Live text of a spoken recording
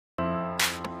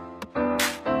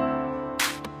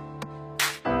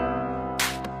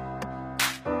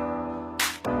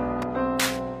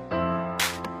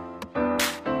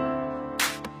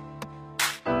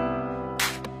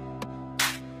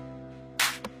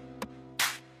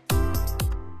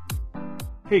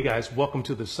Hey guys, welcome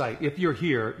to the site. If you're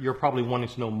here, you're probably wanting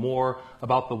to know more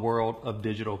about the world of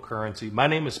digital currency. My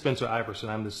name is Spencer Iverson.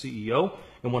 I'm the CEO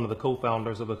and one of the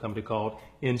co-founders of a company called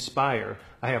Inspire.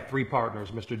 I have three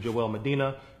partners, Mr. Joel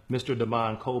Medina, Mr.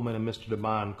 Damon Coleman, and Mr.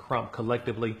 Damon Crump.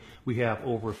 Collectively, we have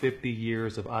over 50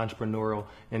 years of entrepreneurial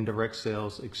and direct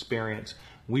sales experience.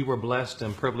 We were blessed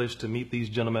and privileged to meet these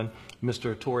gentlemen,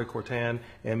 Mr. Tory Cortan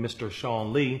and Mr.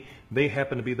 Sean Lee. They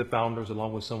happen to be the founders,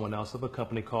 along with someone else, of a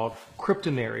company called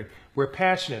Cryptonary. We're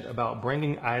passionate about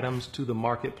bringing items to the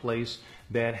marketplace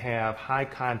that have high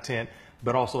content,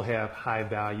 but also have high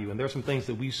value. And there's some things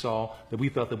that we saw that we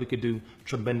felt that we could do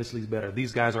tremendously better.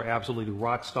 These guys are absolutely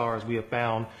rock stars. We have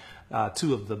found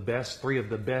three of the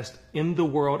best in the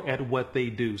world at what they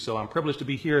do. So I'm privileged to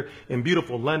be here in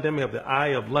beautiful London. We have the Eye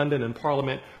of London and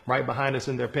Parliament right behind us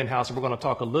in their penthouse. And we're going to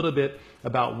talk a little bit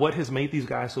about what has made these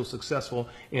guys so successful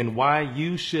and why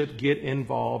you should get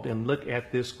involved and look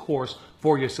at this course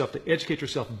for yourself to educate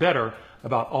yourself better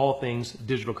about all things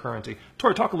digital currency.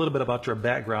 Tori, talk a little bit about your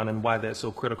background and why that's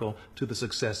so critical to the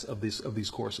success of these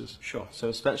courses. Sure. So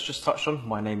as Spence just touched on,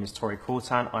 my name is Tory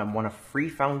Cortan. I'm one of three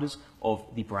founders of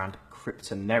the brand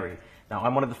Cryptonary. Now,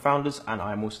 I'm one of the founders and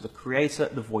I'm also the creator,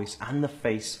 the voice and the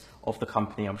face of the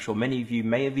company. I'm sure many of you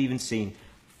may have even seen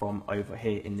from over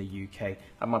here in the UK.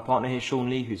 And my partner here,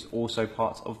 Sean Lee, who's also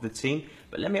part of the team.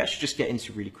 But let me actually just get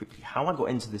into really quickly how I got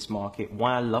into this market,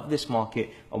 why I love this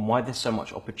market, and why there's so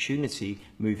much opportunity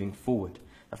moving forward.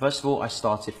 Now, first of all, I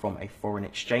started from a foreign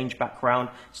exchange background,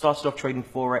 started off trading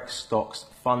Forex, stocks,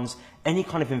 funds, any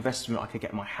kind of investment I could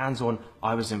get my hands on,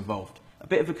 I was involved. A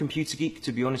bit of a computer geek,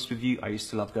 to be honest with you. I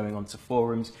used to love going onto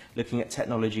forums, looking at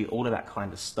technology, all of that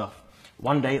kind of stuff.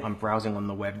 One day I'm browsing on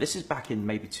the web. This is back in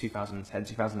maybe 2010,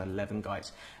 2011,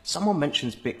 guys. Someone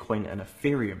mentions Bitcoin and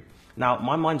Ethereum. Now,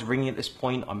 my mind's ringing at this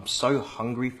point. I'm so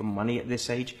hungry for money at this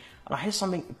age. And I hear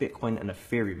something Bitcoin and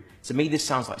Ethereum. To me, this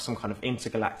sounds like some kind of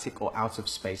intergalactic or out of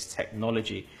space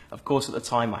technology. Of course, at the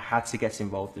time, I had to get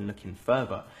involved in looking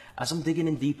further. As I'm digging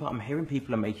in deeper, I'm hearing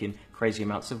people are making crazy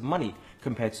amounts of money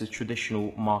compared to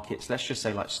traditional markets. Let's just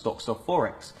say like stocks or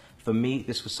Forex. For me,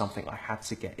 this was something I had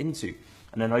to get into.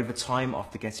 And then over time,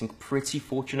 after getting pretty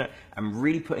fortunate and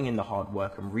really putting in the hard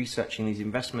work and researching these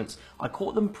investments, I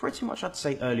caught them pretty much, I'd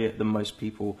say, earlier than most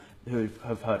people who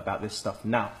have heard about this stuff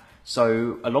now.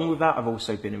 So along with that, I've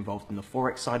also been involved in the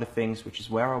Forex side of things, which is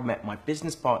where I met my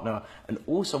business partner and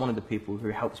also one of the people who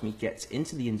helped me get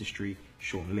into the industry,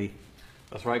 Sean Lee.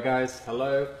 That's right, guys.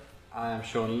 Hello, I am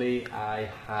Sean Lee. I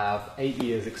have 8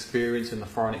 years experience in the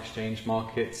foreign exchange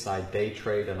markets. I day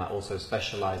trade and I also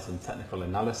specialize in technical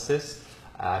analysis.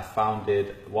 I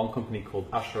founded one company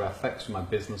called ForThe with my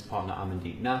business partner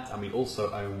Amandeep Nat, and we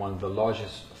also own one of the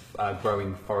largest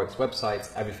growing Forex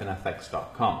websites,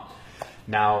 everythingfx.com.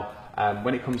 Now,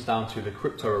 when it comes down to the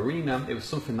crypto arena, it was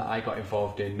something that I got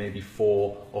involved in maybe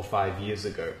 4 or 5 years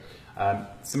ago.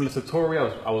 Similar to Tory,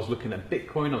 I was looking at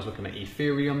Bitcoin, I was looking at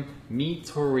Ethereum. Me,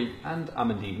 Tory and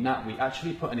Amandeep Nat, we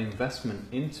actually put an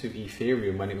investment into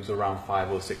Ethereum when it was around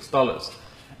 $5 or $6.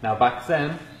 Now back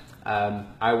then,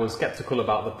 I was skeptical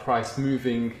about the price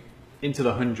moving into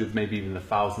the hundreds, maybe even the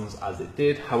thousands as it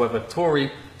did. However,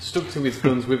 Tory stuck to his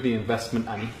guns with the investment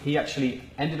and he actually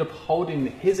ended up holding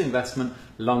his investment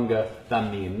longer than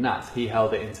me and Nat. He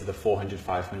held it into the 400,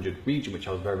 500 region, which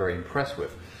I was very, very impressed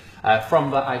with.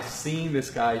 From that, I've seen this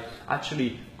guy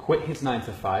actually quit his 9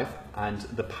 to 5 and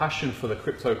the passion for the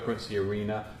cryptocurrency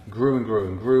arena grew and grew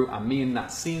and grew, and me and Nat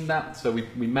seen that, so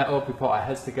we met up, we put our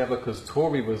heads together because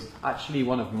Tory was actually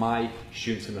one of my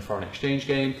students in the foreign exchange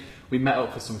game. We met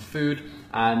up for some food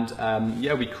and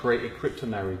yeah, we created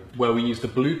Cryptonary, where we used the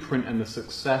blueprint and the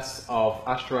success of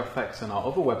ForThe and our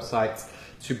other websites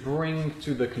to bring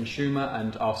to the consumer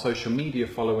and our social media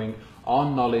following our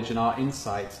knowledge and our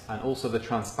insights, and also the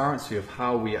transparency of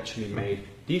how we actually made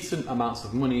decent amounts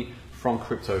of money from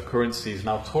cryptocurrencies.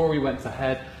 Now, Tory went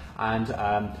ahead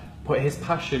and put his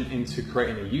passion into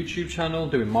creating a YouTube channel,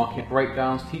 doing market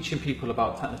breakdowns, teaching people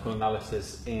about technical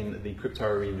analysis in the crypto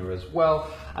arena as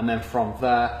well. And then from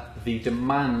there, the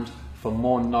demand for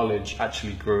more knowledge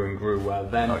actually grew and grew.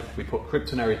 Then we put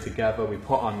Cryptonary together, we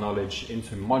put our knowledge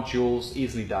into modules,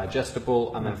 easily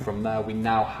digestible, and then from there we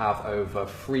now have over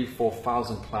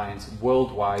 4,000 clients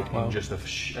worldwide in just a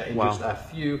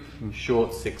few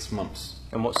short 6 months.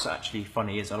 And what's actually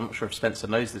funny is, I'm not sure if Spencer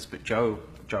knows this, but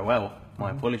Joel, my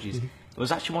apologies,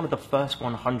 was actually one of the first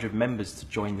 100 members to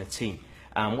join the team.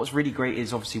 What's really great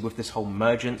is obviously with this whole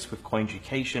mergence with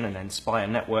Coinducation and Inspire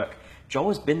Network, Joel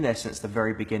has been there since the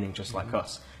very beginning, just like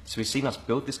us. So he's seen us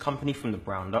build this company from the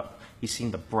ground up. He's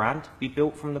seen the brand be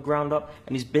built from the ground up,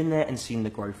 and he's been there and seen the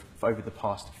growth for over the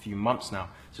past few months now.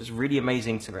 So it's really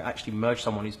amazing to actually merge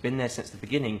someone who's been there since the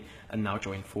beginning and now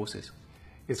join forces.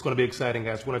 It's going to be exciting,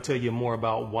 guys. We're going to tell you more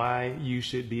about why you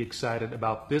should be excited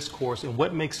about this course and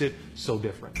what makes it so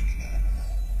different.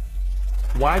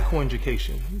 Why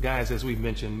Coinducation? Guys, as we've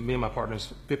mentioned, me and my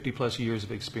partners, 50 plus years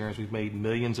of experience. We've made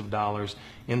millions of dollars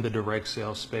in the direct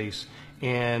sales space.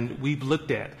 And we've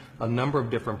looked at a number of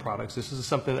different products. This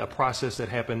is a process that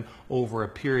happened over a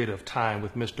period of time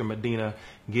with Mr. Medina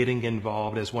getting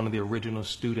involved as one of the original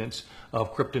students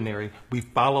of Cryptonary. We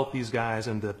followed these guys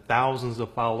and the thousands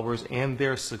of followers and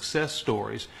their success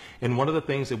stories. And one of the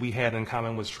things that we had in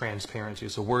common was transparency.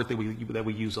 It's a word that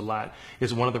we use a lot.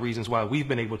 It's one of the reasons why we've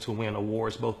been able to win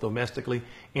awards both domestically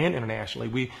and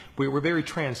internationally. We're very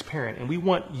transparent, and we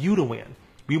want you to win.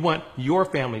 We want your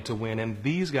family to win, and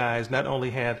these guys not only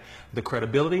had the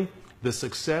credibility, the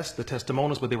success, the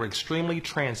testimonials, but they were extremely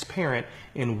transparent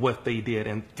in what they did.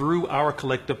 And through our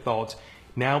collective thoughts,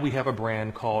 now we have a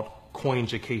brand called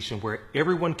Coinducation, where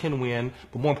everyone can win,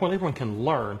 but more importantly, everyone can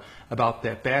learn about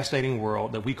that fascinating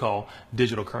world that we call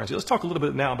digital currency. Let's talk a little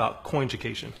bit now about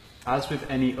Coinducation. As with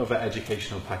any other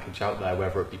educational package out there,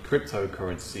 whether it be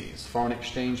cryptocurrencies, foreign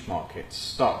exchange markets,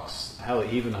 stocks, hell,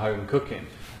 even home cooking,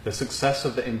 the success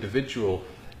of the individual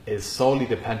is solely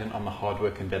dependent on the hard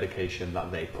work and dedication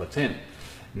that they put in.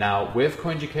 Now, with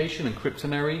Coinducation and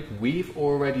Cryptonary, we've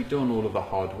already done all of the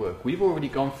hard work. We've already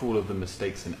gone through all of the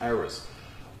mistakes and errors.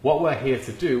 What we're here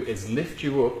to do is lift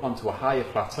you up onto a higher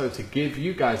plateau to give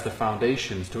you guys the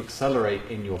foundations to accelerate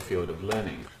in your field of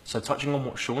learning. So touching on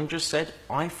what Sean just said,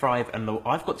 I thrive and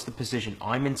I've got to the position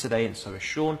I'm in today, and so has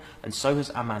Sean, and so has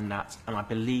Aman Nat, and I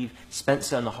believe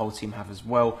Spencer and the whole team have as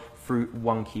well, through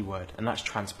one key word, and that's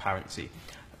transparency.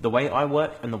 The way I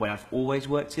work and the way I've always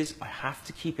worked is I have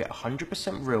to keep it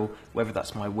 100% real, whether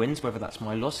that's my wins, whether that's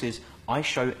my losses. I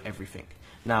show everything.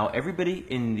 Now, everybody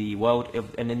in the world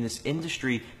and in this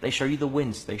industry, they show you the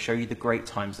wins, they show you the great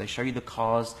times, they show you the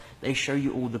cars, they show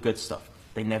you all the good stuff.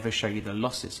 They never show you the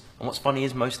losses. And what's funny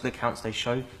is most of the accounts they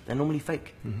show, they're normally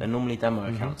fake. They're normally demo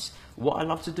accounts. What I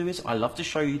love to do is I love to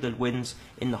show you the wins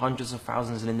in the hundreds of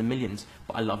thousands and in the millions,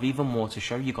 but I love even more to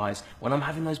show you guys when I'm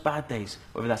having those bad days,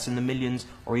 whether that's in the millions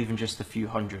or even just a few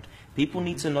hundred. People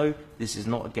need to know this is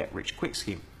not a get-rich-quick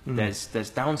scheme. There's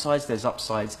downsides, there's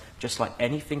upsides. Just like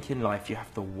anything in life, you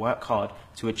have to work hard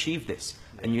to achieve this.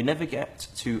 And you never get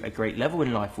to a great level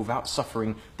in life without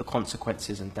suffering the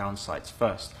consequences and downsides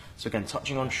first. So again,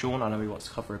 touching on Sean, I know he wants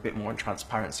to cover a bit more on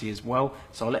transparency as well,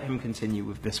 so I'll let him continue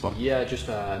with this one. Yeah, just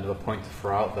another point to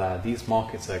throw out there. These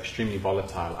markets are extremely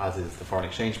volatile, as is the foreign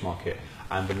exchange market,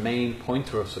 and the main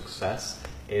pointer of success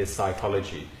is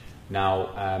psychology.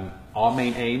 Now, our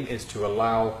main aim is to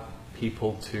allow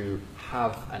people to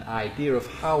have an idea of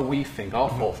how we think, our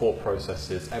thought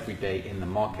processes every day in the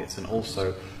markets, and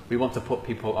also we want to put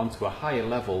people onto a higher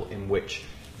level in which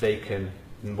they can,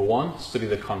 number one, study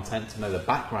the content to know the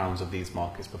backgrounds of these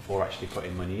markets before actually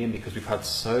putting money in, because we've had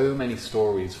so many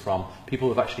stories from people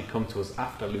who have actually come to us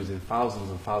after losing thousands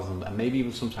and thousands and maybe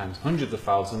even sometimes hundreds of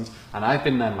thousands, and I've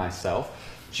been there myself,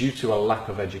 due to a lack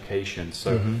of education.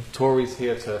 So Tori's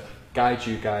here to guide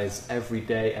you guys every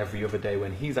day, every other day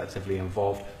when he's actively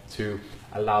involved, to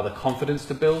allow the confidence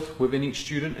to build within each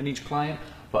student and each client,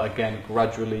 but again,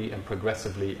 gradually and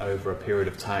progressively over a period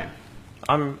of time.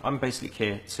 I'm basically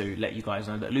here to let you guys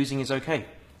know that losing is okay.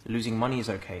 Losing money is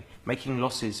okay. Making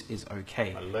losses is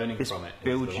okay. But learning from it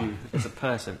builds you as a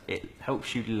person. It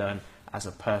helps you learn as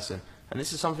a person. And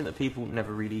this is something that people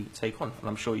never really take on, and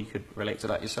I'm sure you could relate to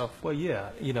that yourself. Well,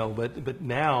 yeah, but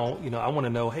now, I want to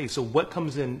know, hey, so what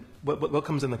comes in, what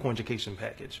comes in the Coinducation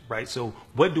package, right? So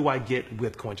what do I get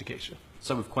with Coinducation?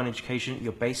 So with Coinducation,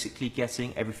 you're basically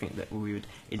getting everything that we would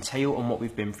entail on what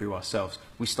we've been through ourselves.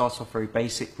 We start off very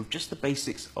basic with just the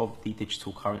basics of the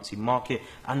digital currency market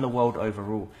and the world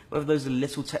overall. Whether those are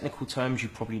little technical terms you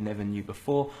probably never knew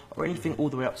before, or anything all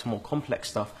the way up to more complex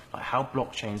stuff like how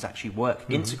blockchains actually work,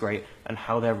 integrate, and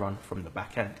how they're run from the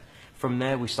back end. From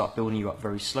there, we start building you up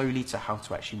very slowly to how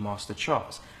to actually master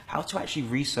charts, how to actually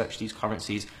research these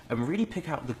currencies and really pick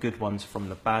out the good ones from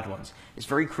the bad ones. It's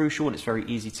very crucial and it's very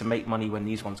easy to make money when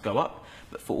these ones go up,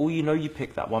 but for all you know, you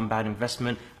pick that one bad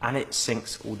investment and it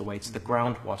sinks all the way to the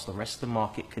ground whilst the rest of the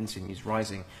market continues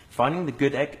rising. Finding the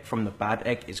good egg from the bad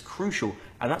egg is crucial,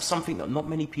 and that's something that not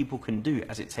many people can do,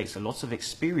 as it takes a lot of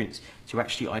experience to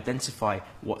actually identify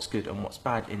what's good and what's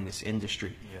bad in this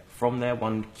industry. From there,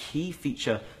 one key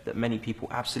feature that many people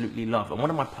absolutely love, and one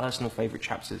of my personal favorite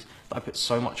chapters that I put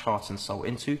so much much heart and soul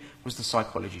into was the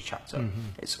psychology chapter.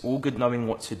 It's all good knowing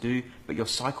what to do, but your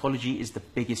psychology is the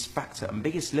biggest factor and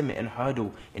biggest limit and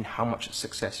hurdle in how much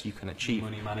success you can achieve.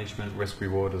 Money management, risk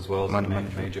reward as well is a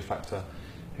major factor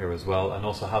here as well, and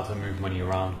also how to move money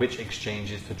around, which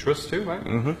exchanges to trust to,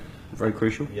 right? Very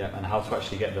crucial. Yeah, and how to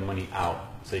actually get the money out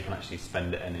so you can actually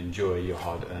spend it and enjoy your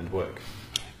hard-earned work.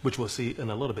 Which we'll see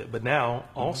in a little bit. But now,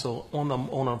 also on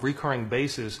a recurring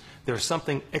basis, there's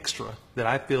something extra that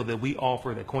I feel that we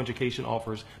offer, that Coinducation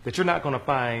offers, that you're not going to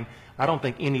find, I don't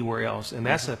think, anywhere else. And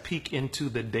that's a peek into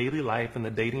the daily life and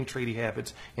the dating trading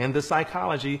habits and the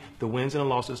psychology, the wins and the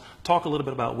losses. Talk a little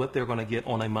bit about what they're going to get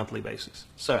on a monthly basis.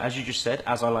 So as you just said,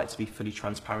 as I like to be fully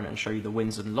transparent and show you the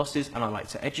wins and losses, and I like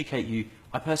to educate you,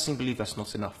 I personally believe that's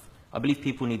not enough. I believe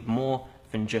people need more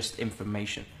than just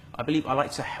information. I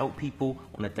like to help people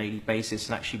on a daily basis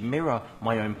and actually mirror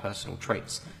my own personal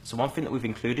traits. So one thing that we've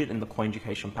included in the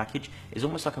Coinducation package is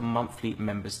almost like a monthly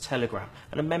members telegram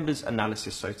and a members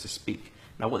analysis, so to speak.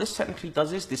 Now what this technically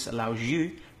does is this allows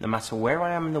you, no matter where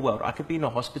I am in the world, I could be in a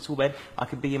hospital bed, I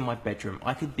could be in my bedroom,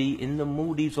 I could be in the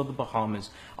Maldives or the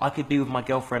Bahamas, I could be with my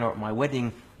girlfriend or at my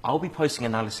wedding. I'll be posting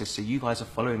analysis so you guys are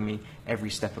following me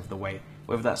every step of the way.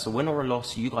 Whether that's a win or a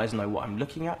loss, you guys know what I'm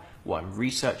looking at, what I'm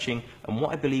researching, and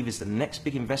what I believe is the next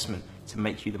big investment to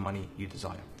make you the money you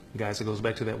desire. Guys, it goes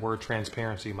back to that word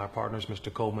transparency. My partners,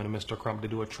 Mr. Coleman and Mr. Crump, they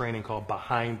do a training called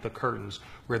Behind the Curtains,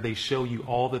 where they show you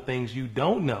all the things you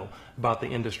don't know about the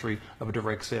industry of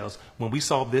direct sales. When we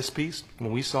saw this piece,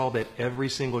 when we saw that every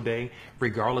single day,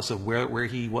 regardless of where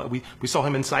he was, we saw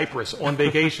him in Cyprus on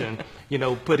vacation,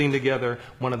 putting together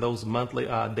one of those monthly,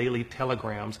 daily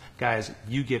telegrams. Guys,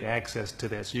 you get access to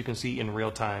that so you can see in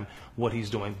real time what he's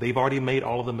doing. They've already made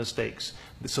all of the mistakes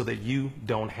so that you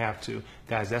don't have to.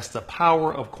 Guys, that's the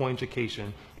power of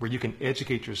Coinducation, where you can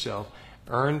educate yourself,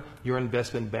 earn your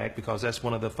investment back, because that's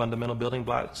one of the fundamental building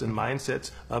blocks and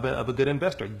mindsets of a good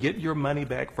investor. Get your money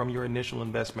back from your initial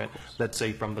investment, let's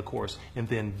say from the course, and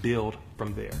then build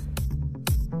from there.